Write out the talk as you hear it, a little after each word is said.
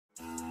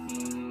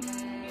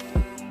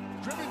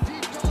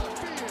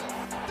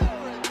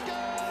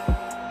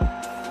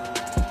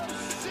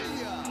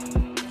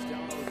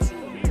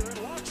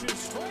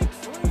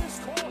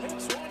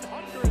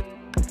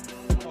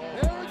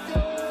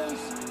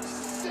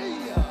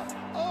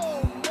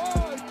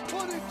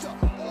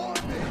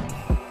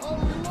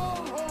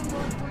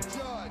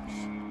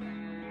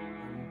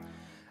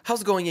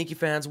How's it going, Yankee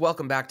fans?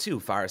 Welcome back to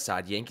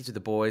Fireside Yankees with the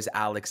boys,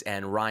 Alex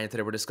and Ryan.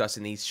 Today we're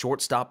discussing the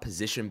shortstop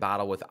position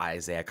battle with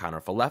Isiah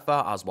Kiner-Falefa,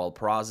 Oswald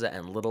Peraza,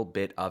 and a little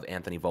bit of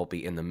Anthony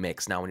Volpe in the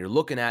mix. Now, when you're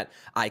looking at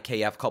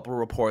IKF, a couple of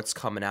reports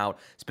coming out,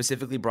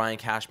 specifically Brian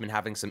Cashman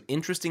having some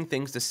interesting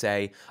things to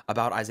say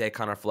about Isiah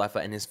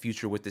Kiner-Falefa and his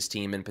future with this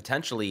team and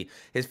potentially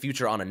his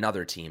future on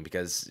another team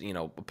because,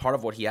 part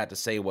of what he had to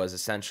say was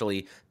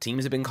essentially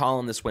teams have been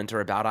calling this winter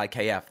about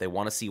IKF. They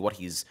want to see what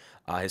his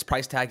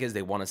price tag is.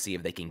 They want to see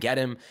if they can get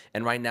him.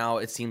 And right now,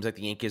 it seems like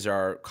the Yankees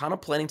are kind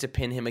of planning to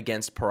pin him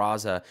against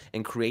Peraza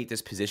and create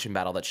this position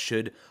battle that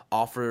should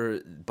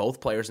offer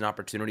both players an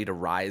opportunity to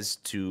rise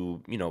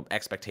to,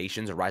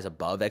 expectations or rise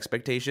above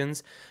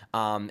expectations.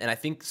 And I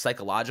think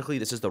psychologically,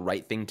 this is the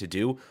right thing to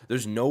do.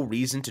 There's no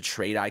reason to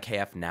trade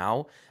IKF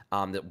now.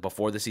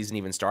 Before the season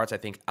even starts. I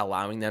think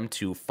allowing them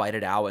to fight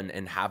it out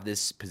and have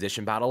this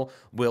position battle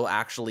will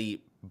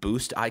actually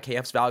boost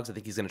IKF's value. I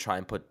think he's going to try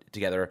and put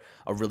together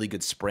a really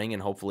good spring,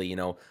 and hopefully,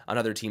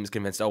 another team's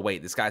convinced, oh,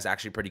 wait, this guy's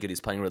actually pretty good.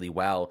 He's playing really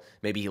well.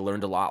 Maybe he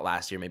learned a lot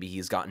last year. Maybe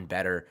he's gotten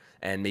better,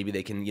 and maybe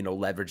they can,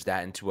 leverage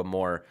that into a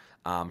more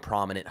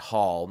prominent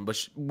haul,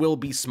 which will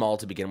be small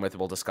to begin with.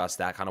 We'll discuss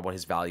that, kind of what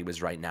his value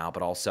is right now,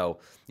 but also,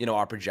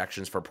 our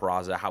projections for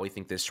Peraza, how we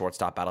think this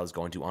shortstop battle is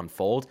going to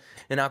unfold.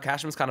 And now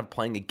Cashman's kind of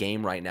playing a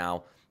game right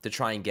now to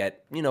try and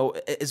get,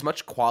 as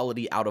much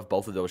quality out of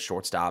both of those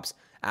shortstops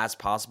as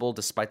possible,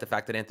 despite the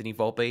fact that Anthony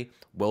Volpe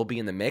will be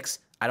in the mix.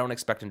 I don't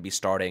expect him to be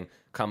starting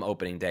come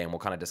opening day, and we'll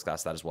kind of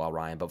discuss that as well,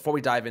 Ryan. But before we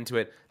dive into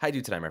it, how you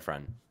do today, my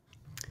friend?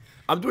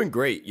 I'm doing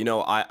great.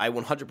 I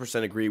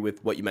 100% agree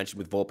with what you mentioned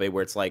with Volpe,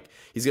 where it's like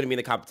he's going to be in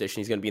the competition,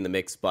 he's going to be in the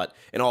mix, but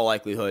in all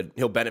likelihood,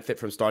 he'll benefit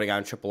from starting out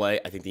in AAA.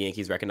 I think the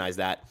Yankees recognize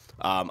that.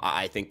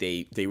 I think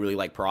they really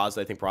like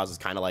Peraza. I think Peraza's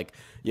kind of like,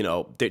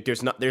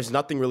 there's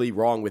nothing really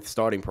wrong with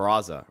starting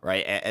Peraza,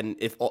 right? And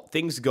if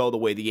things go the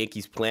way the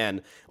Yankees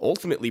plan,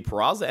 ultimately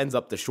Peraza ends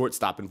up the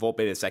shortstop and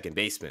Volpe the second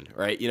baseman,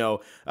 right?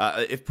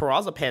 If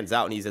Peraza pans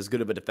out and he's as good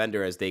of a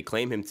defender as they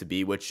claim him to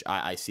be, which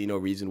I see no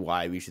reason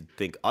why we should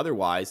think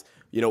otherwise.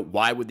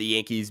 Why would the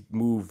Yankees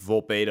move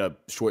Volpe to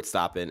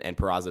shortstop and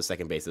Peraza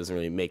second base? It doesn't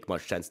really make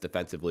much sense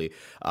defensively.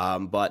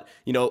 But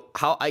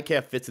how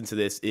IKF fits into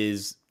this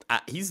is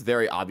he's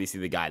very obviously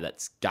the guy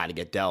that's got to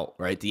get dealt,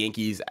 right? The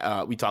Yankees,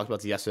 we talked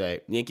about this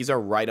yesterday, the Yankees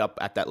are right up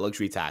at that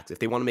luxury tax. If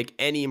they want to make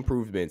any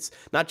improvements,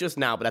 not just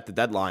now, but at the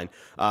deadline,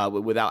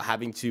 without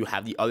having to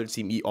have the other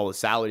team eat all the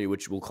salary,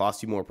 which will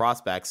cost you more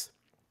prospects,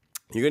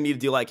 you're going to need a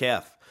deal like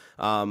IKF.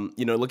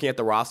 Looking at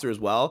the roster as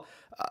well,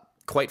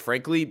 quite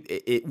frankly,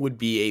 it would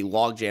be a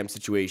logjam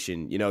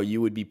situation.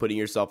 You would be putting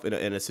yourself in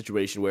a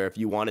situation where if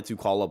you wanted to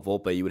call up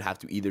Volpe, you would have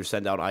to either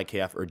send out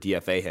IKF or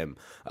DFA him.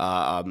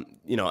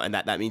 And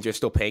that means you're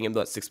still paying him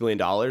that $6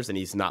 million and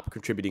he's not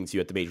contributing to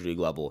you at the major league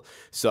level.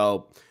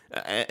 So,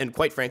 and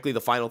quite frankly,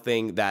 the final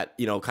thing that,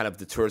 kind of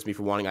deters me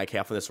from wanting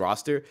IKF on this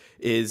roster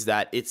is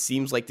that it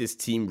seems like this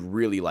team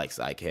really likes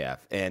IKF.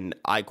 And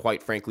I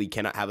quite frankly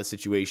cannot have a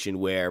situation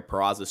where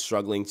Peraza is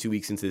struggling 2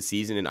 weeks into the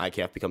season and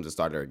IKF becomes a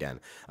starter again.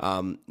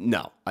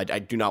 No, I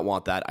do not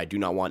want that. I do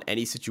not want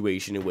any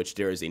situation in which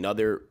there is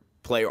another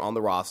player on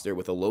the roster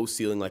with a low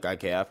ceiling like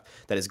IKF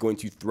that is going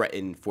to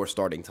threaten for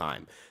starting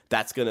time.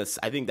 I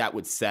think that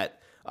would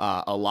set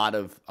a lot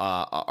of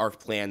our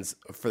plans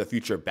for the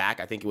future back.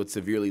 I think it would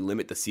severely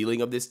limit the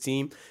ceiling of this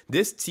team.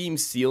 This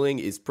team's ceiling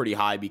is pretty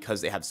high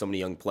because they have so many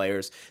young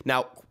players.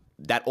 Now,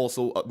 that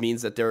also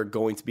means that they're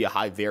going to be a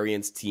high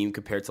variance team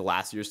compared to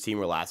last year's team,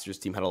 where last year's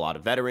team had a lot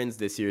of veterans.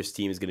 This year's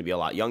team is going to be a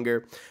lot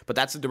younger, but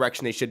that's the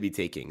direction they should be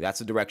taking. That's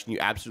the direction you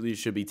absolutely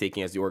should be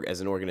taking as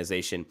an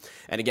organization.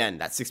 And again,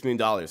 that $6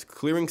 million,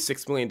 clearing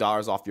 $6 million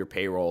off your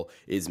payroll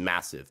is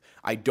massive.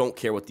 I don't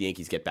care what the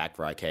Yankees get back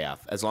for IKF.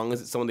 As long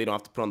as it's someone they don't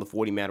have to put on the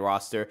 40-man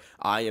roster,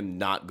 I am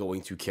not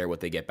going to care what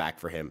they get back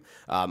for him.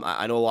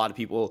 I know a lot of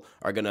people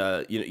are going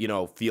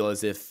to, feel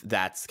as if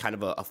that's kind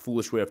of a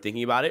foolish way of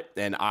thinking about it.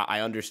 And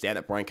I understand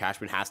that Brian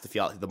Cashman has to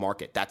feel out the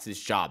market. That's his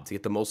job, to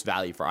get the most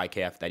value for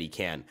IKF that he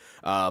can.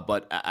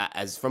 But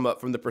as from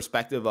the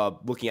perspective of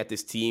looking at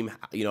this team,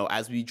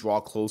 as we draw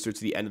closer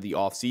to the end of the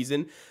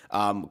offseason,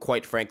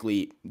 quite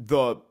frankly,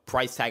 the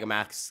price tag I'm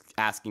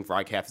asking for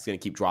IKF is going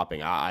to keep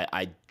dropping.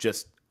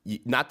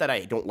 Not that I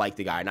don't like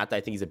the guy, not that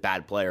I think he's a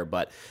bad player,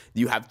 but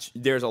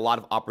there's a lot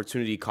of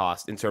opportunity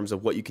cost in terms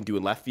of what you can do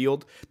in left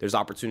field. There's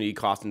opportunity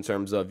cost in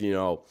terms of,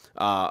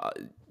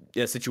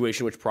 in a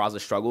situation in which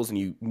Peraza struggles and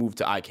you move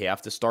to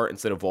IKF to start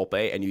instead of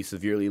Volpe and you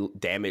severely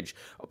damage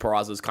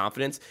Peraza's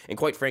confidence. And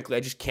quite frankly,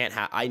 I just can't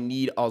I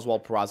need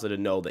Oswald Peraza to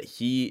know that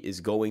he is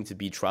going to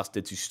be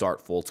trusted to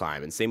start full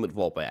time. And same with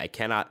Volpe.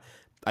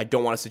 I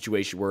don't want a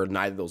situation where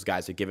neither of those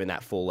guys are given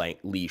that full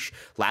length leash.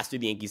 Last year,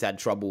 the Yankees had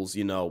troubles,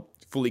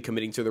 fully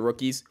committing to the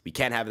rookies. We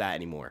can't have that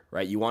anymore,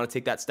 right? You want to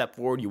take that step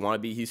forward. You want to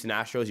be Houston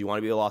Astros. You want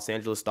to be the Los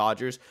Angeles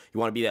Dodgers. You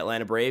want to be the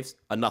Atlanta Braves.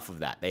 Enough of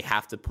that. They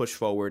have to push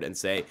forward and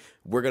say,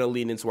 we're going to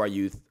lean into our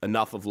youth.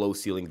 Enough of low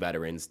ceiling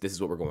veterans. This is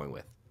what we're going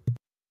with.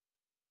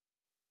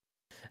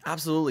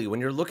 Absolutely.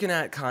 When you're looking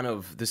at kind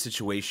of the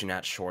situation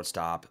at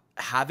shortstop,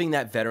 having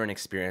that veteran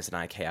experience in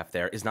IKF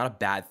there is not a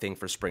bad thing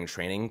for spring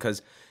training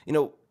because,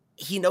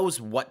 he knows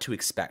what to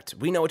expect.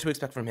 We know what to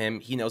expect from him.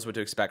 He knows what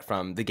to expect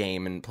from the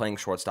game and playing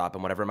shortstop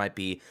and whatever it might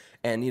be.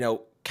 And,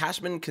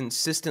 Cashman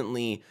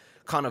consistently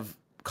kind of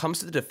comes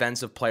to the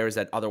defense of players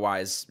that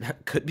otherwise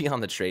could be on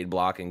the trade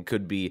block and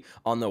could be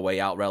on the way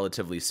out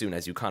relatively soon,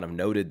 as you kind of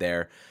noted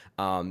there.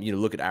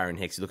 Look at Aaron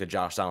Hicks, you look at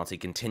Josh Donaldson, he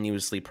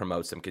continuously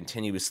promotes them,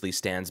 continuously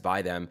stands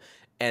by them.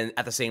 And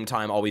at the same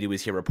time, all we do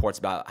is hear reports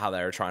about how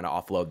they're trying to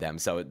offload them.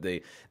 So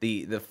the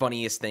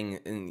funniest thing,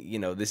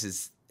 and this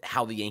is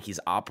how the Yankees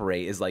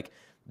operate, is like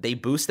they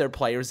boost their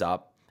players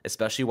up,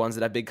 especially ones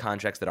that have big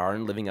contracts that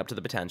aren't living up to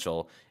the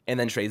potential, and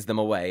then trades them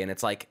away. And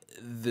it's like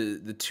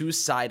the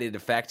two-sided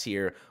effect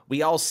here.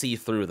 We all see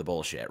through the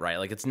bullshit, right?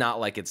 Like it's not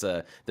like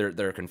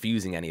they're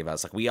confusing any of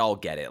us. Like we all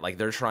get it. Like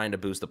they're trying to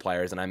boost the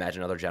players, and I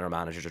imagine other general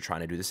managers are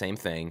trying to do the same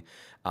thing.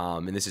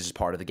 And this is just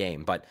part of the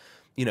game. But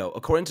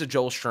according to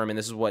Joel Sherman,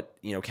 this is what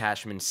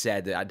Cashman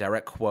said. A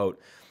direct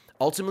quote.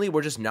 Ultimately,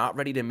 we're just not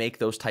ready to make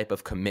those type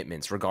of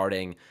commitments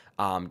regarding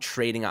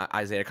trading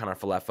Isiah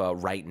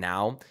Kiner-Falefa right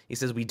now. He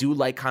says, we do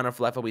like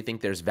Kiner-Falefa. We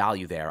think there's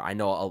value there. I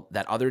know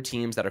that other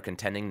teams that are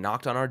contending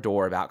knocked on our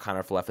door about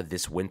Kiner-Falefa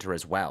this winter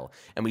as well.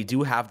 And we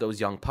do have those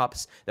young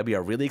pups that we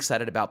are really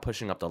excited about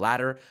pushing up the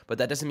ladder, but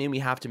that doesn't mean we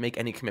have to make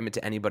any commitment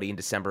to anybody in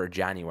December or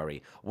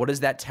January. What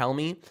does that tell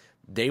me?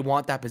 They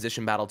want that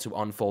position battle to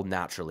unfold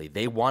naturally.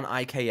 They want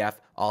IKF,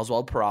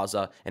 Oswald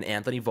Peraza, and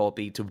Anthony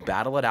Volpe to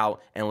battle it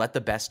out and let the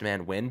best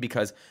man win,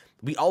 because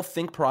we all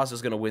think Peraza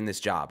is going to win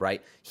this job,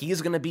 right? He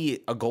is going to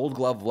be a Gold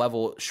Glove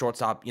level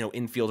shortstop,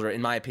 infielder,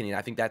 in my opinion.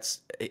 I think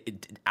that's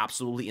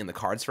absolutely in the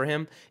cards for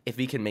him if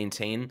he can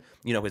maintain,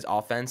 his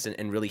offense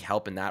and really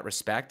help in that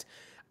respect.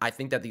 I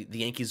think that the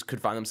Yankees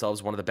could find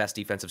themselves one of the best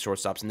defensive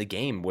shortstops in the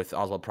game with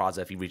Oswald Peraza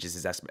if he reaches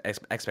his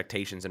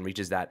expectations and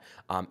reaches that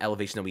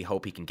elevation that we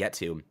hope he can get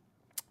to.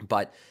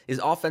 But his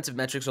offensive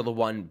metrics are the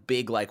one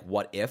big,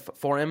 what if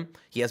for him.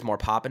 He has more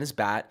pop in his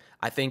bat.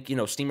 I think,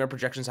 Steamer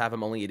projections have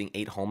him only hitting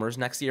 8 homers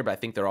next year, but I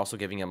think they're also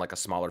giving him a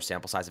smaller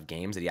sample size of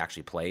games that he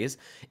actually plays.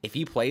 If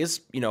he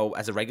plays,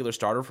 as a regular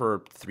starter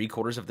for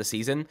 3/4 of the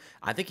season,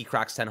 I think he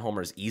cracks 10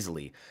 homers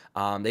easily.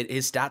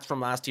 His stats from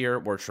last year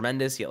were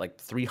tremendous. He had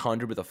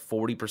 300 with a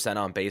 40%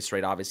 on base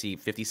rate. Obviously,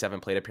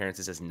 57 plate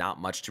appearances is not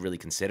much to really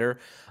consider.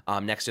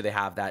 Next year, they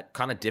have that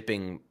kind of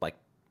dipping,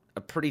 a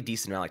pretty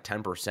decent amount,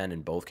 10%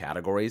 in both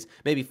categories,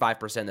 maybe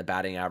 5% in the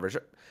batting average.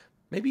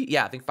 I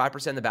think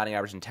 5% in the batting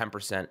average and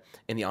 10%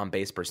 in the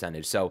on-base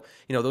percentage. So,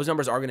 those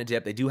numbers are going to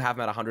dip. They do have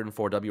him at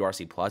 104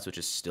 WRC+, which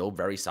is still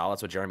very solid.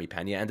 That's what Jeremy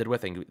Pena ended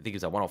with. I think he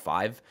was at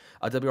 105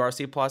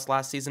 WRC+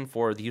 last season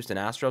for the Houston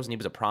Astros, and he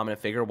was a prominent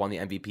figure, won the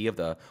MVP of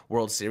the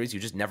World Series. You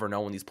just never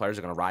know when these players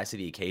are going to rise to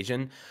the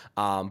occasion.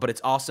 But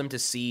it's awesome to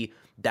see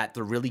that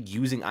they're really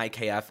using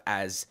IKF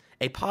as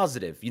a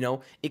positive.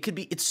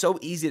 It's so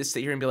easy to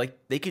sit here and be like,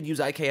 they could use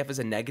IKF as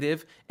a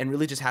negative and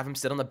really just have him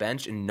sit on the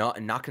bench and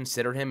not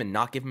consider him and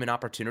not give him an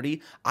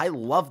opportunity. I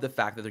love the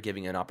fact that they're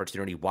giving an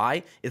opportunity.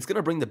 Why? It's going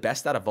to bring the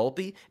best out of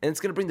Volpe, and it's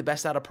going to bring the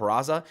best out of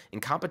Peraza,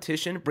 and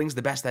competition brings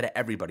the best out of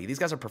everybody. These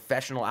guys are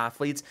professional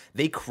athletes.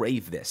 They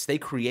crave this. They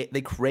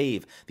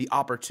crave the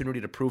opportunity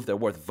to prove their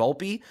worth.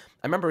 Volpe,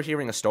 I remember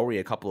hearing a story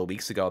a couple of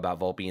weeks ago about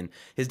Volpe, and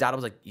his dad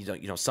was like,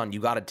 son, you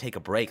got to take a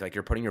break.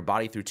 You're putting your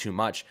body through too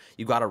much.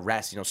 You got to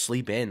rest,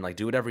 sleep in,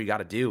 do whatever you got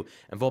to do.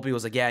 And Volpe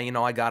was like, yeah,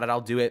 I got it.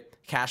 I'll do it.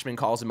 Cashman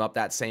calls him up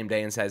that same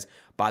day and says,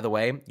 by the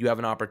way, you have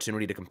an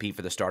opportunity to compete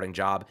for the starting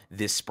job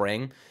this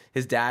spring.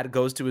 His dad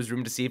goes to his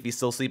room to see if he's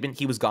still sleeping.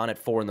 He was gone at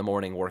 4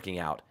 a.m. working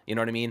out. You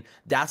know what I mean?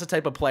 That's the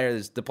type of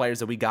players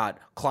that we got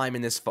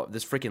climbing this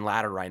freaking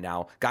ladder right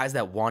now. Guys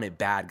that want it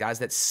bad. Guys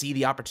that see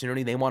the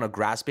opportunity. They want to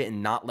grasp it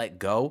and not let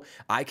go.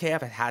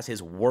 IKF has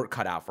his work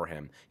cut out for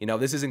him.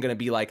 This isn't going to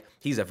be like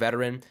he's a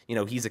veteran.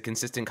 He's a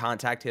consistent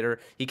contact hitter.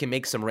 He can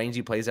make some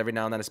rangy plays every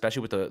now and then,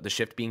 especially with the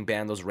shift being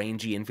banned. Those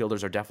rangy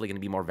infielders are definitely going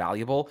to be more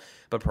valuable.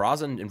 But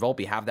Peraza and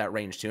Volpe have that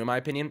range too, in my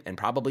opinion, and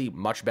probably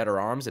much better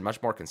arms and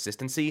much more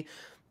consistency.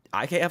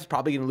 IKF's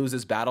probably going to lose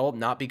this battle,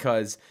 not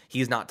because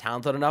he's not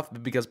talented enough,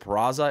 but because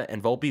Peraza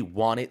and Volpe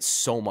want it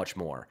so much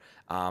more.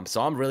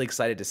 So I'm really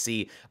excited to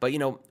see. But,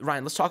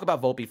 Ryan, let's talk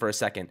about Volpe for a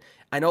second.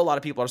 I know a lot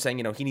of people are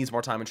saying, he needs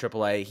more time in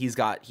AAA.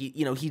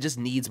 He just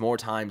needs more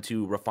time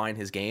to refine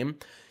his game.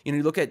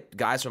 You look at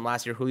guys from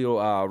last year,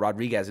 Julio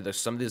Rodriguez, there's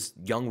some of these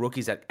young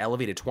rookies that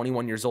elevated,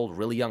 21 years old,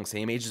 really young,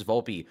 same age as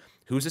Volpe.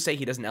 Who's to say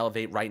he doesn't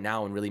elevate right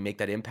now and really make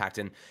that impact?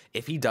 And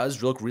if he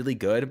does look really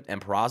good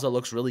and Peraza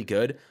looks really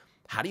good,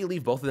 how do you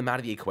leave both of them out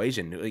of the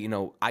equation?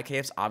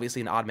 IKF's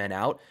obviously an odd man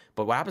out,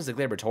 but what happens to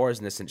Gleyber Torres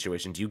in this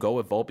situation? Do you go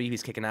with Volpe,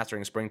 he's kicking ass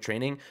during spring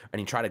training,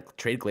 and you try to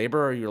trade Gleyber,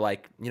 or you're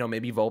like,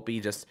 maybe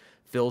Volpe just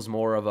fills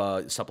more of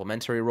a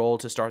supplementary role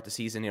to start the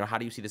season? How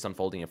do you see this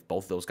unfolding if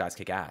both those guys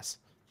kick ass?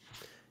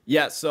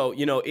 Yeah, so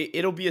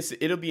it'll be an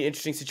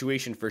interesting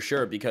situation for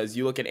sure, because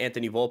you look at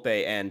Anthony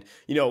Volpe, and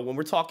when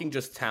we're talking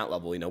just talent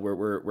level,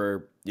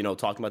 we're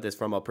talking about this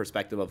from a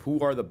perspective of who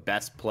are the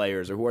best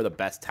players or who are the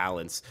best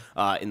talents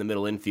in the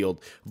middle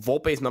infield.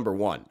 Volpe's number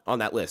one on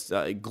that list.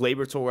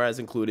 Gleyber Torres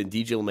included,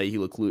 DJ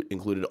LeMahieu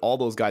included, all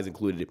those guys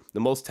included. The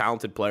most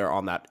talented player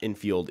on that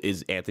infield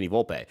is Anthony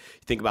Volpe. You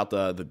think about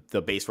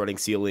the base running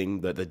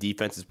ceiling, the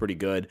defense is pretty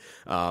good.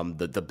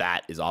 The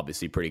bat is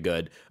obviously pretty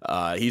good.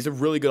 He's a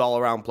really good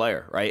all-around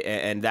player, right?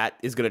 And that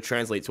is going to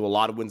translate to a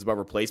lot of wins above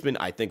replacement.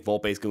 I think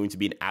Volpe is going to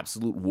be an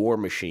absolute war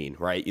machine,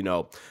 right?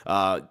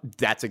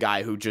 That's a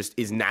guy who just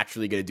is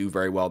naturally going to do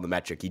very well in the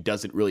metric. He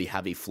doesn't really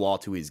have a flaw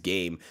to his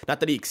game. Not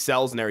that he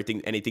excels in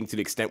anything to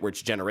the extent where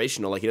it's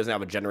generational. Like, he doesn't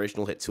have a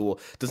generational hit tool,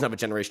 doesn't have a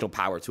generational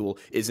power tool,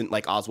 isn't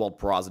like Oswald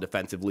Peraza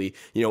defensively,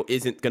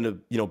 isn't going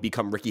to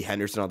become Ricky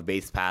Henderson on the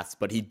base paths,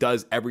 but he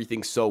does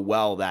everything so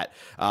well that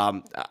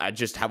I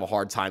just have a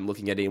hard time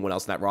looking at anyone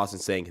else in that roster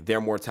and saying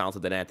they're more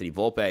talented than Anthony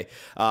Volpe.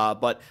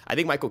 But I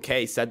think Michael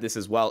Kay said this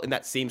as well in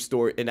that same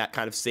story, in that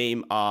kind of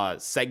same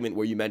segment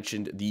where you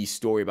mentioned the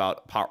story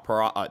about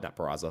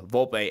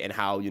Volpe, and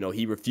how,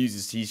 he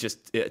refuses, he's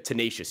just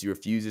tenacious. He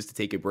refuses to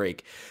take a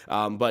break.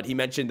 But he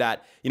mentioned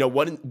that,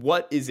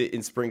 what is it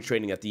in spring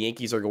training that the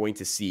Yankees are going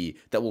to see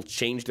that will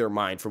change their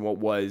mind from what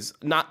was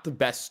not the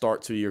best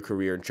start to your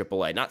career in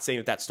AAA? Not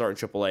saying that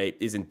start in AAA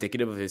is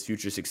indicative of his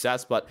future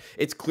success, but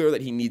it's clear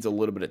that he needs a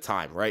little bit of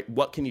time, right?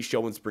 What can he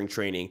show in spring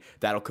training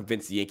that'll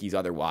convince the Yankees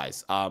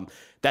otherwise?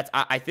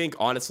 I think,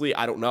 honestly,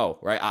 I don't know,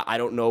 right? I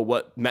don't know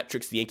what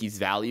metrics the Yankees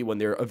value when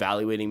they're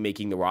evaluating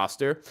making the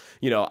roster.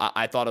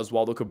 I thought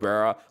Oswaldo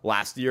Cabrera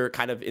last year,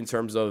 kind of in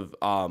terms of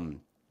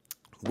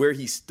where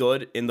he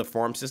stood in the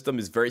farm system,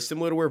 is very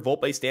similar to where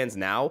Volpe stands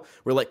now,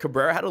 where like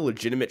Cabrera had a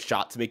legitimate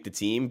shot to make the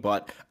team,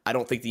 but I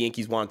don't think the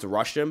Yankees wanted to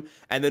rush him.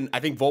 And then I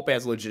think Volpe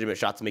has a legitimate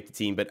shot to make the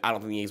team, but I don't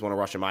think the Yankees want to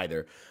rush him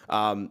either.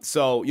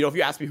 So, if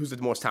you ask me who's the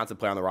most talented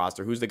player on the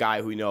roster, who's the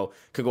guy who,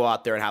 could go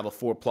out there and have a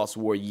 4+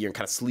 WAR year and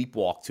kind of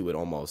sleepwalk to it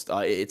almost,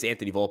 it's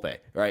Anthony Volpe,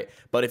 right?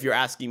 But if you're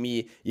asking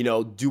me,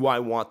 do I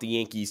want the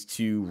Yankees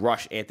to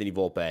rush Anthony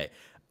Volpe?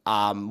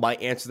 My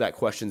answer to that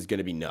question is going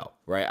to be no,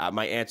 right?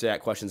 My answer to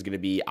that question is going to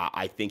be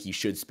I think he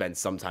should spend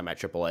some time at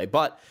AAA,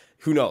 but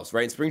who knows,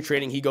 right? In spring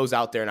training, he goes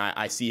out there and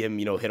I see him,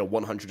 hit a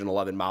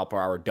 111 mile per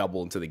hour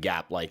double into the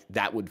gap. Like,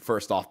 that would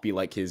first off be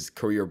like his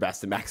career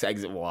best in max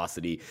exit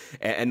velocity.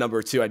 And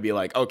number two, I'd be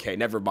like, okay,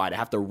 never mind. I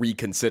have to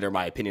reconsider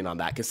my opinion on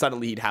that, because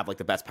suddenly he'd have like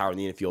the best power in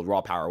the infield, raw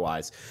power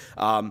wise.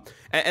 And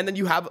then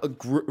you have a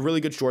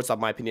really good shortstop,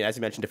 in my opinion. As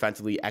you mentioned,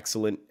 defensively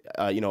excellent.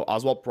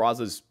 Oswald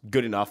Peraza is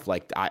good enough.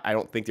 Like, I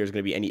don't think there's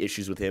going to be any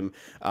issues with him.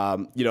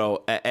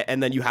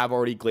 And then you have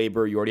already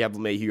Gleyber, you already have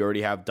LeMahieu, you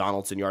already have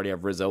Donaldson, you already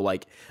have Rizzo.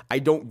 Like, I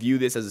don't view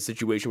this as a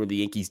situation where the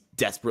Yankees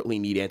desperately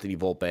need Anthony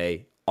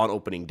Volpe on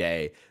opening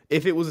day.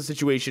 If it was a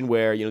situation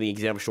where, the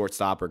Yankees have a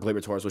shortstop or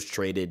Gleyber Torres was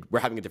traded, we're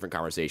having a different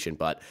conversation.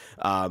 But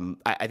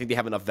I think they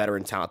have enough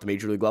veteran talent at the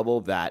major league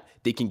level that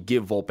they can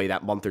give Volpe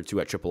that month or two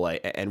at AAA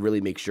and really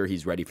make sure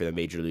he's ready for the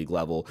major league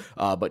level.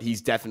 But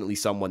he's definitely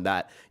someone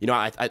that,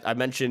 I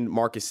mentioned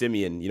Marcus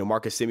Semien.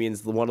 Marcus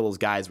Semien's one of those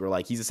guys where,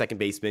 like, he's a second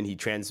baseman. He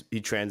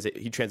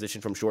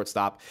transitioned from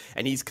shortstop,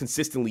 and he's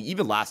consistently,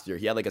 even last year,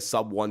 he had like a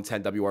sub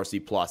 110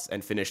 WRC plus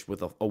and finished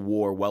with a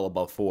WAR well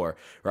above 4,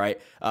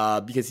 right?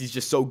 Because he's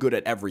just so good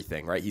at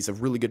everything, right? He's a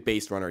really good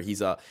base runner.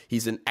 He's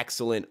an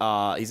excellent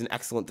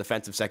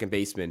defensive second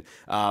baseman.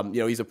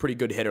 He's a pretty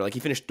good hitter. Like, he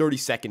finished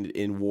 32nd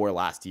in WAR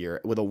last year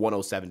with a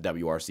 107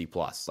 WRC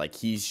plus. Like,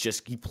 he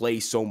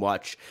plays so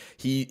much.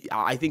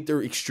 I think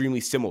they're extremely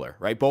similar,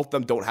 right? Both of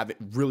them don't have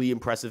really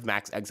impressive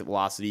max exit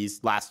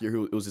velocities. Last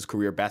year, it was his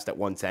career best at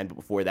 110, but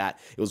before that,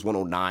 it was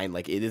 109.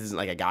 Like, it isn't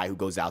like a guy who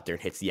goes out there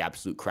and hits the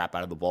absolute crap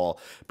out of the ball.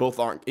 Both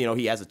aren't,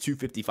 he has a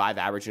 255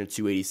 average and a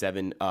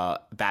 287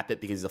 BABIP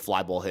because he's a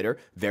fly ball hitter.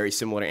 Very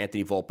similar to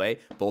Anthony Volpe.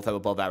 Both have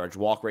above average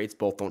walk rates.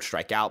 Both don't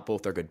strike out.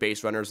 Both are good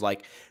base runners.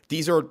 Like,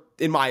 these are,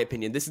 in my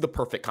opinion, this is the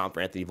perfect comp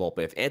for Anthony Volpe.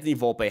 If Anthony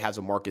Volpe has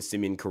a Marcus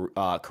Semien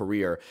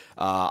career,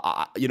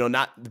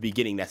 not the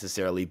beginning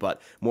necessarily,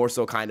 but more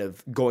so kind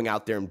of going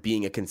out there and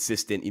being a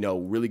consistent,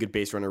 really good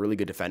base runner, really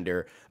good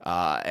defender,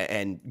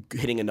 and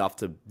hitting enough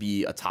to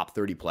be a top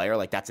 30 player,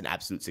 like, that's an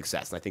absolute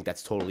success. And I think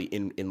that's totally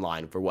in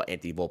line for what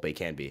Anthony Volpe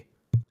can be.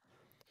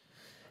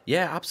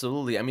 Yeah,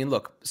 absolutely. I mean,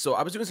 look, so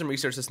I was doing some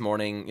research this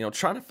morning,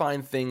 trying to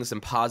find some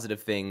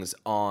positive things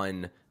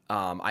on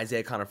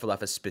Isiah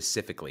Kiner-Falefa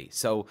specifically.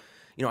 So,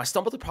 I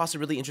stumbled across a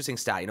really interesting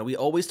stat. We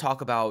always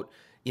talk about,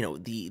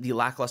 the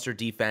lackluster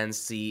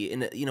defense,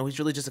 he's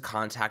really just a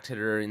contact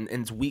hitter and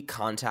it's weak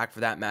contact for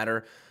that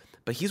matter.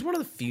 But he's one of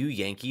the few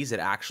Yankees that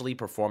actually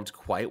performed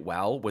quite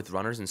well with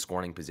runners in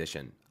scoring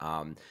position.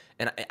 And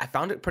I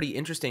found it pretty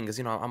interesting because,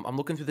 I'm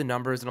looking through the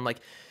numbers and I'm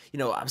like,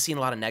 I'm seeing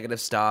a lot of negative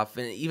stuff.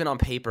 And even on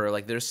paper,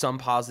 like, there's some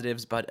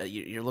positives, but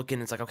you're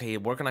looking, it's like, okay,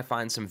 where can I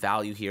find some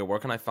value here? Where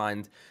can I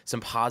find some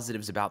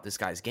positives about this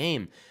guy's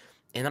game?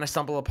 And then I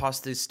stumble across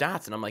these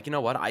stats, and I'm like, you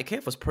know what?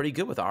 IKF was pretty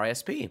good with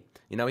RISP.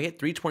 He hit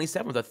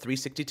 327 with a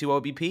 362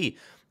 OBP. He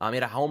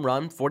had a home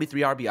run,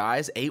 43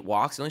 RBIs, 8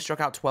 walks. He only struck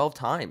out 12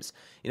 times.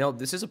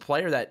 This is a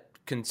player that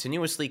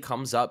continuously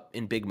comes up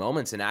in big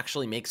moments and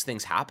actually makes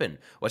things happen,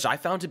 which I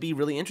found to be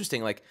really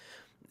interesting. Like,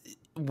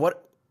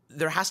 what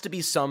there has to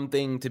be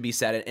something to be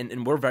said,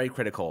 and we're very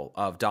critical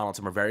of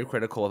Donaldson. We're very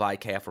critical of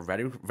IKF. We're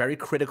very, very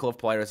critical of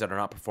players that are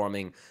not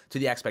performing to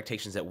the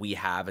expectations that we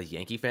have as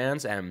Yankee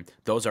fans, and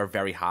those are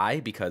very high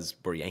because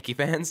we're Yankee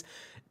fans.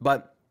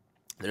 But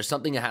there's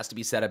something that has to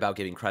be said about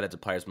giving credit to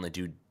players when they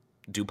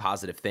do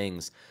positive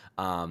things.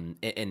 And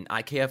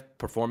IKF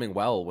performing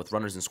well with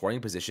runners in scoring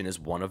position is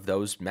one of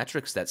those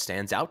metrics that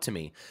stands out to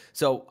me.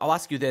 So I'll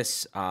ask you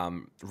this,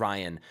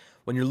 Ryan.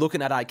 When you're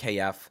looking at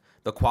IKF,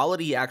 the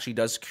quality he actually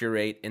does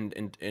curate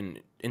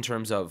in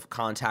terms of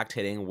contact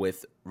hitting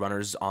with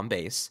runners on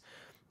base.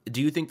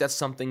 Do you think that's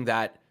something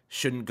that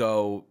shouldn't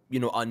go,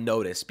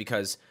 unnoticed?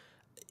 Because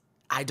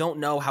I don't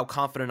know how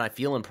confident I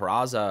feel in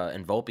Peraza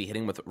and Volpe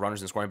hitting with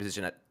runners in scoring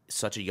position at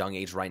such a young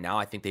age right now.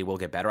 I think they will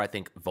get better. I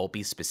think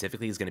Volpe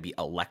specifically is going to be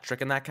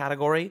electric in that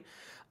category.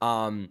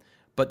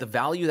 But the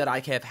value that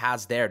IKF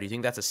has there, do you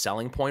think that's a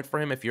selling point for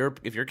him? If you're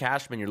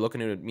Cashman, you're looking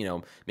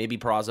to, maybe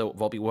Peraza,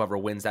 Volpe, whoever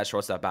wins that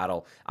shortstop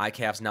battle,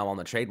 IKF's now on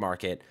the trade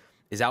market.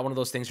 Is that one of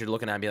those things you're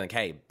looking at and being like,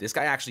 hey, this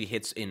guy actually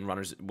hits in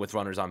with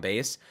runners on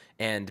base?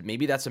 And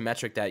maybe that's a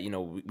metric that,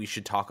 we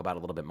should talk about a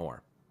little bit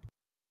more.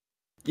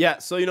 Yeah,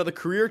 so, the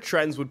career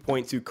trends would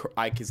point to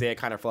Isiah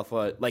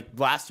Kiner-Falefa. Like,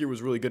 last year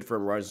was really good for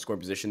him runners in scoring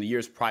position. The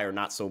years prior,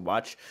 not so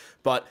much.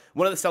 But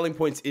one of the selling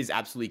points is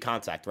absolutely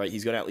contact, right?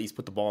 He's going to at least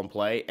put the ball in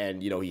play,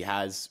 and, he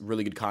has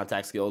really good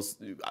contact skills.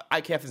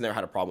 IKF has never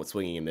had a problem with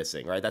swinging and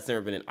missing, right? That's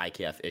never been an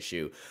IKF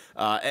issue.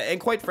 And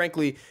quite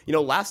frankly,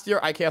 last year,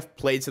 IKF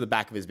played to the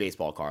back of his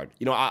baseball card.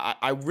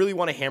 I really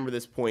want to hammer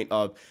this point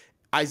of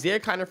Isiah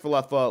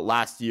Kiner-Falefa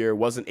last year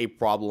wasn't a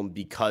problem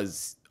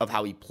because of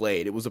how he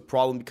played. It was a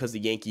problem because the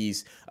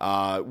Yankees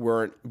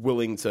weren't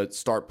willing to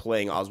start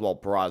playing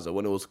Oswald Peraza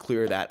when it was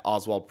clear that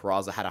Oswald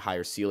Peraza had a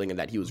higher ceiling and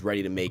that he was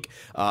ready to make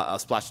a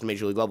splash to the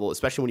major league level,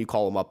 especially when you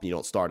call him up and you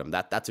don't start him.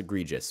 That's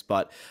egregious.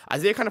 But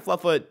Isiah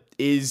Kiner-Falefa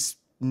is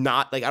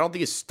not, I don't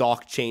think his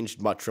stock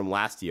changed much from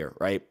last year,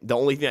 right? The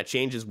only thing that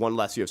changed is one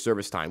less year of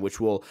service time, which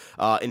will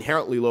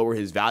inherently lower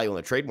his value on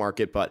the trade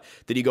market. But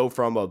did he go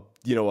from a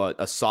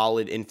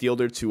solid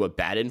infielder to a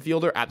bad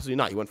infielder? Absolutely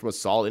not. He went from a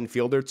solid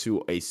infielder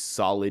to a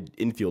solid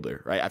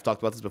infielder, right? I've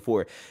talked about this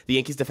before. The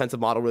Yankees defensive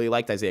model really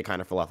liked Isiah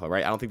Kiner-Falefa,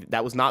 right? I don't think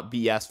that was not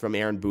BS from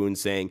Aaron Boone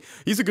saying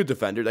he's a good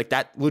defender. Like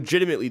that,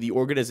 legitimately, the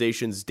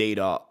organization's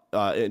data,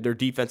 their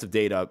defensive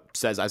data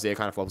says Isiah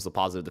Kiner-Falefa is a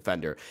positive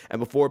defender. And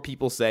before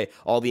people say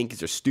all the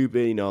Yankees are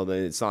stupid,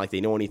 it's not like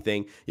they know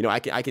anything. I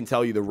can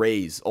tell you the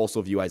Rays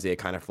also view Isiah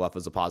Kiner-Falefa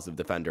as a positive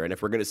defender. And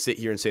if we're going to sit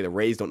here and say the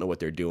Rays don't know what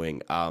they're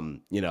doing,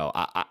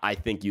 I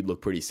think you'd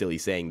look pretty silly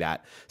saying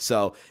that.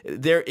 So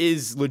there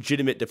is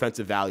legitimate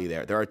defensive value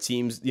there. There are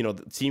teams,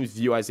 teams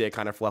view Isiah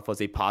Kiner-Falefa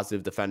as a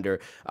positive defender.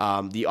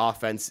 The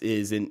offense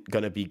isn't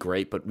going to be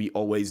great, but we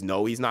always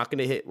know he's not going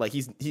to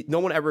hit. No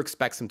one ever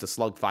expects him to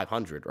slug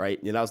 500,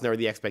 right? That was never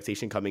the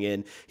expectation coming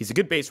in. He's a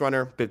good base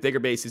runner, but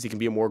bigger bases, he can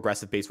be a more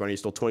aggressive base runner. He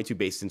stole 22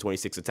 bases in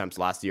 26 attempts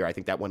last year. I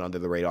think that went under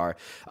the radar.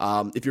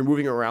 If you're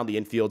moving around the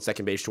infield,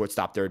 second base,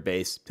 shortstop, third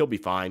base, he'll be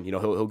fine.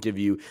 He'll give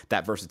you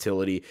that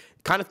versatility.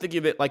 Kind of think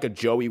of it like a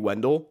Joey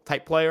Wendell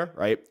type player,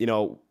 right?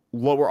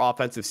 Lower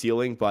offensive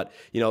ceiling, but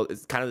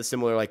it's kind of the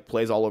similar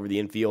plays all over the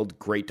infield.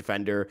 Great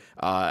defender.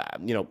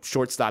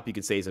 Shortstop you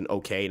could say is an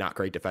okay, not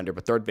great defender,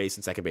 but third base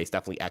and second base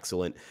definitely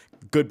excellent.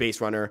 Good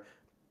base runner.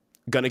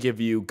 Going to give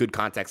you good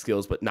contact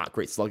skills, but not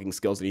great slugging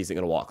skills, and he's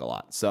going to walk a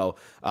lot. So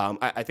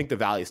I think the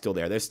value is still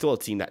there. There's still a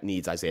team that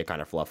needs Isiah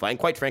Kiner-Falefa. And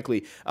quite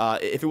frankly,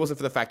 if it wasn't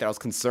for the fact that I was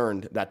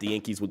concerned that the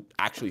Yankees would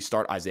actually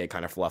start Isiah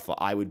Kiner-Falefa,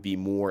 I would be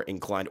more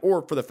inclined,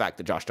 or for the fact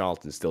that Josh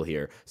Donaldson is still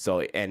here.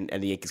 So and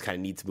the Yankees kind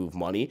of need to move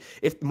money.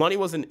 If money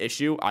was an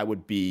issue, I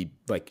would be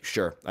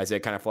sure, Isiah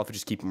Kiner-Falefa,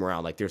 just keep him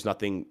around. There's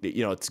nothing,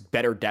 it's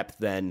better depth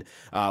than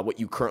what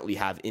you currently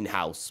have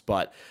in-house.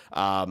 But,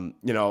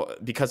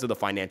 because of the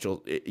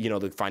financial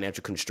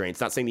constraints,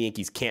 not saying the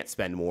Yankees can't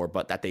spend more,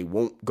 but that they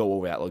won't go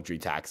over that luxury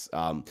tax.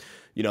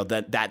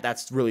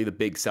 That's really the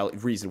big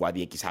reason why the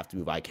Yankees have to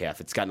move IKF.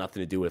 It's got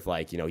nothing to do with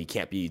he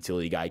can't be a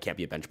utility guy, he can't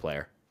be a bench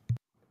player.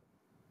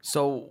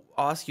 So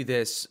I'll ask you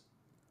this,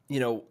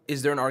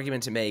 is there an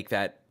argument to make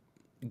that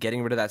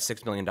getting rid of that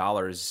 $6 million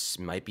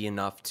might be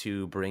enough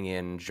to bring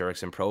in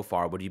Jurickson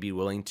Profar? Would you be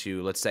willing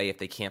to, let's say, if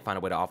they can't find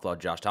a way to offload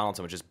Josh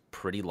Donaldson, which is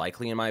pretty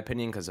likely in my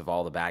opinion because of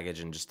all the baggage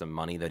and just the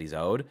money that he's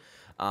owed,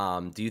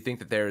 do you think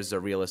that there's a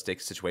realistic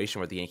situation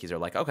where the Yankees are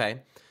like, okay,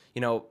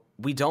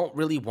 we don't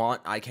really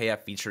want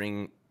IKF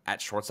featuring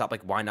at shortstop.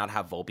 Why not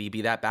have Volpe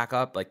be that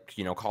backup?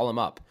 Call him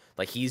up.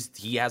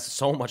 He has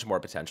so much more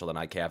potential than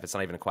IKF. It's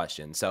not even a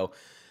question. So,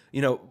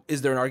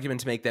 is there an argument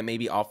to make that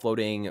maybe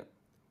offloading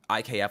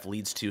IKF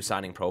leads to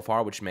signing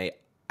Profar, which may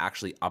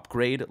actually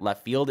upgrade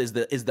left field? Is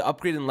the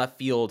upgrade in left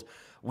field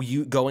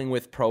you going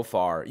with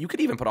Profar? You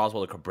could even put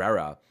Oswaldo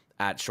Cabrera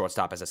at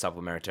shortstop as a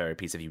supplementary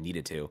piece if you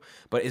needed to.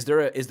 But is there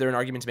an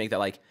argument to make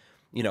that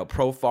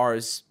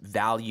Profar's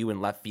value in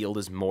left field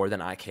is more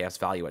than IKF's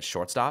value at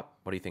shortstop?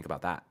 What do you think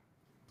about that?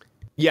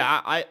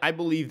 Yeah, I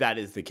believe that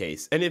is the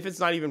case. And if it's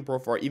not even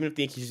Profar, even if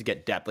the Yankees just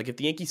get depth, if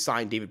the Yankees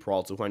sign David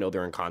Peralta, who I know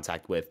they're in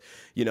contact with,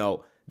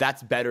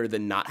 that's better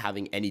than not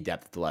having any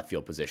depth at the left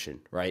field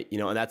position, right? You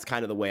know, and that's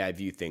kind of the way I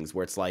view things,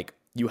 where it's like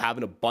you have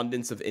an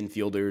abundance of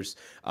infielders.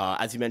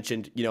 As you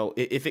mentioned, you know,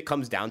 if it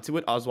comes down to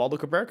it, Oswaldo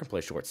Cabrera can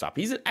play shortstop.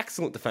 He's an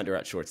excellent defender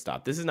at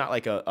shortstop. This is not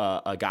like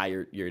a guy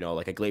you're you know,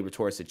 like a Gleyber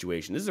Torres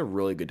situation. This is a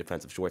really good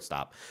defensive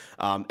shortstop.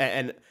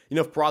 And you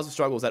know, if Peraza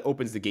struggles, that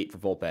opens the gate for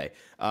Volpe.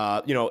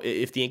 You know,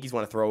 if the Yankees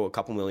want to throw a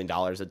couple $1 million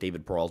at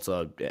David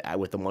Peralta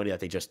with the money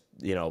that they just,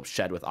 you know,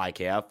 shed with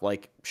IKF,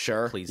 like,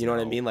 sure. Please, you know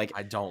what I mean? Like,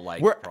 I don't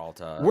like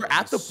Peralta. We're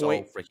at the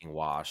point so freaking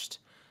washed.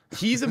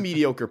 He's a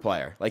mediocre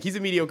player. Like, he's a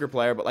mediocre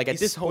player, but like at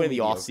this point in the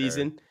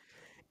offseason,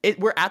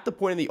 we're at the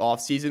point in the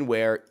offseason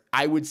where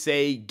I would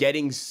say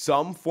getting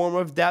some form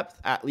of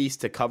depth, at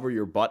least to cover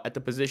your butt at the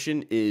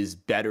position, is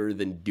better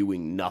than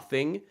doing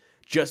nothing.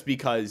 Just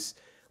because,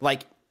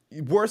 like,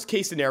 worst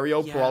case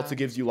scenario, Peralta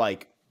gives you,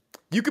 like,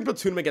 you can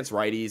platoon him against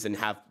righties and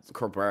have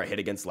Cabrera hit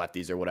against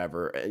lefties or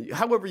whatever.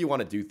 However you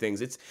want to do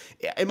things, it's,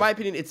 in my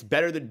opinion, it's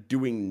better than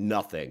doing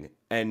nothing.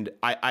 And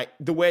I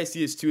the way I see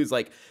this too is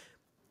like,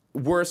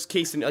 worst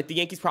case, like the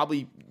Yankees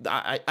probably,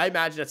 I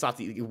imagine that's not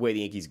the way the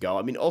Yankees go.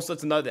 I mean, also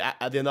it's the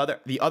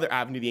other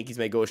avenue the Yankees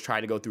may go is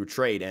trying to go through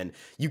trade, and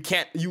you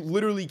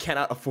literally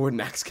cannot afford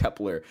Max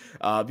Kepler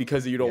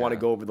because you don't want to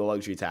go over the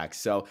luxury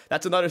tax. So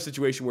that's another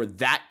situation where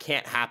that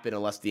can't happen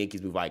unless the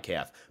Yankees move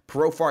IKF.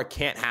 Profar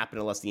can't happen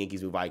unless the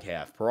Yankees move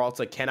IKF.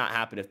 Peralta cannot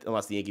happen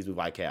unless the Yankees move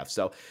IKF.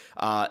 So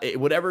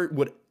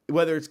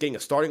whether it's getting a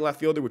starting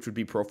left fielder, which would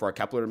be Profar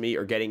Kepler to me,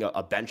 or getting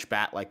a bench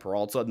bat like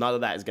Peralta, none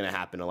of that is going to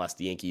happen unless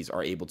the Yankees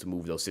are able to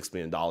move those $6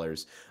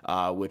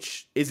 million,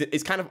 which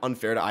is kind of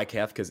unfair to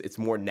IKF because it's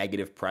more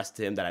negative press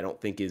to him that I don't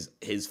think is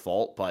his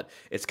fault, but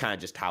it's kind of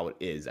just how it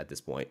is at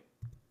this point.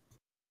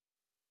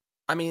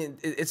 I mean,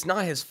 it's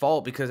not his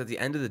fault because at the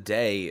end of the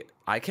day,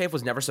 IKF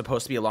was never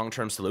supposed to be a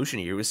long-term solution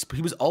here.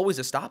 He was always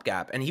a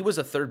stopgap, and he was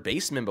a third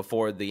baseman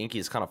before the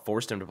Yankees kind of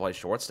forced him to play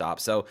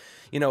shortstop. So,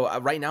 you know,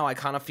 right now I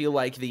kind of feel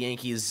like the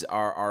Yankees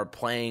are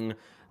playing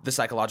the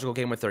psychological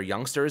game with their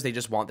youngsters. They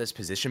just want this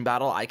position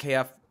battle.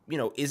 IKF, you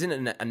know,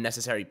 isn't a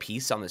necessary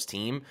piece on this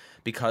team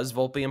because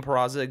Volpe and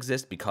Peraza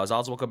exist, because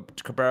Oswaldo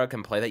Cabrera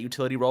can play that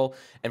utility role.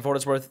 And for what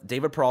it's worth,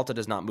 David Peralta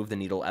does not move the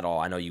needle at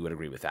all. I know you would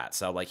agree with that.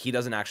 So, like, he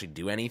doesn't actually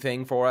do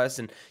anything for us.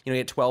 And, you know, he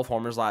had 12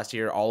 homers last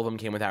year. All of them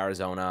came with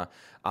Arizona.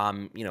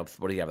 You know,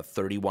 what do you have, a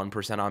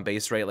 31% on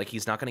base rate? Like,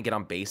 he's not going to get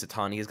on base a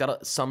ton. He's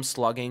got some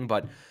slugging,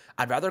 but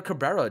I'd rather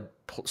Cabrera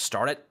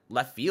start at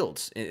left field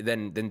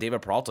than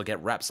David Peralta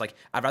get reps. Like,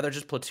 I'd rather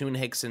just platoon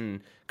Hicks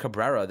and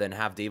Cabrera than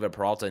have David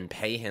Peralta and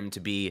pay him to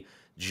be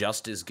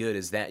just as good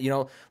as that. You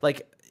know,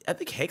 like, I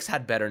think Hicks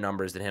had better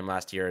numbers than him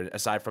last year,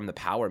 aside from the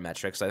power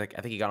metrics. I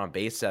think he got on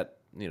base at,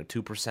 you know,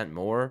 2%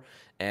 more.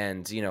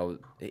 And, you know,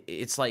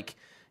 it's like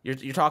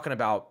you're talking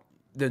about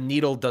the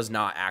needle does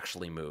not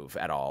actually move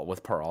at all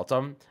with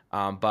Peralta.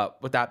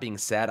 But with that being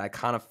said, I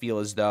kind of feel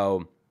as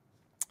though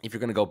if you're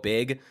going to go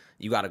big,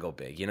 you got to go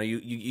big. You know,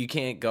 you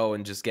can't go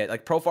and just get,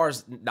 like,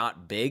 Profar's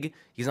not big.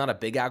 He's not a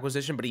big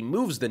acquisition, but he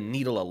moves the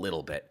needle a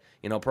little bit.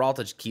 You know,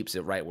 Peralta just keeps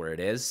it right where it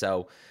is.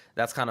 So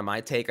that's kind of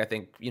my take. I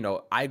think, you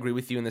know, I agree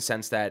with you in the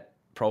sense that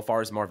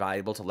Profar is more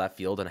valuable to left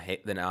field than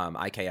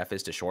IKF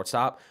is to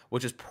shortstop,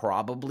 which is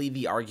probably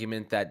the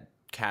argument that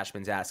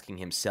Cashman's asking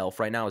himself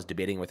right now, is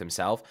debating with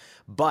himself.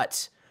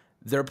 But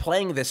they're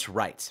playing this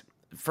right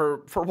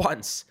for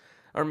once.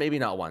 Or maybe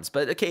not once,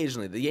 but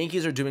occasionally. The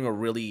Yankees are doing a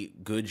really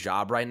good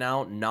job right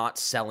now not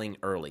selling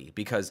early,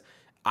 because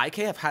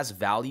IKF has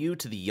value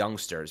to the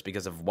youngsters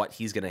because of what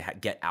he's going to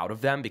get out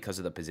of them because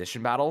of the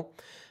position battle.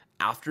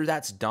 After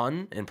that's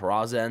done and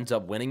Peraza ends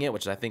up winning it,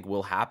 which I think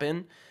will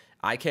happen,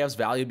 IKF's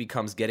value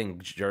becomes getting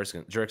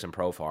Jurickson and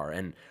Profar.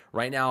 And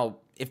right now,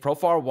 if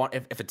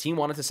a team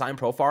wanted to sign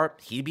Profar,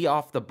 he'd be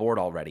off the board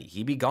already.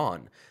 He'd be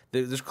gone.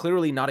 There's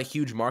clearly not a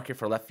huge market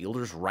for left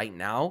fielders right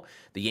now.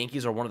 The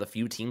Yankees are one of the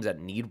few teams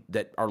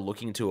that are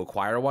looking to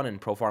acquire one, and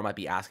Profar might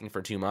be asking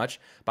for too much.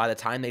 By the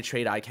time they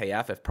trade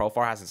IKF, if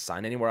Profar hasn't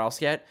signed anywhere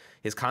else yet,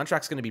 his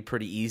contract's going to be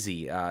pretty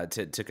easy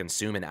to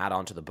consume and add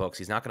on to the books.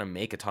 He's not going to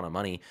make a ton of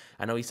money.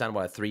 I know he signed, a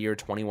 3-year,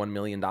 $21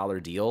 million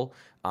deal,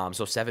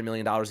 so $7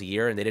 million a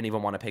year, and they didn't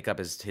even want to pick up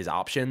his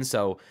options.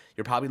 So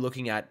you're probably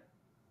looking at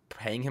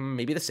paying him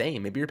maybe the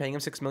same. Maybe you're paying him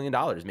 $6 million.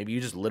 Maybe you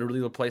just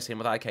literally replace him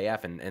with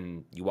IKF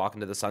and you walk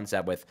into the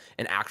sunset with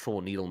an actual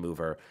needle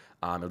mover,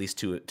 at least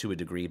to a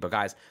degree. But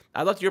guys,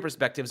 I'd love your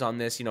perspectives on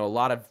this. You know, a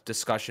lot of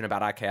discussion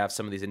about IKF,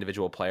 some of these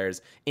individual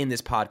players in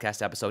this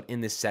podcast episode,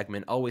 in this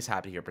segment. Always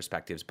happy to hear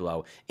perspectives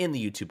below in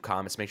the YouTube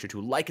comments. Make sure to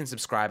like and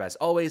subscribe as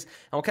always, and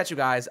we'll catch you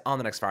guys on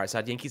the next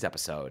Fireside Yankees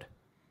episode.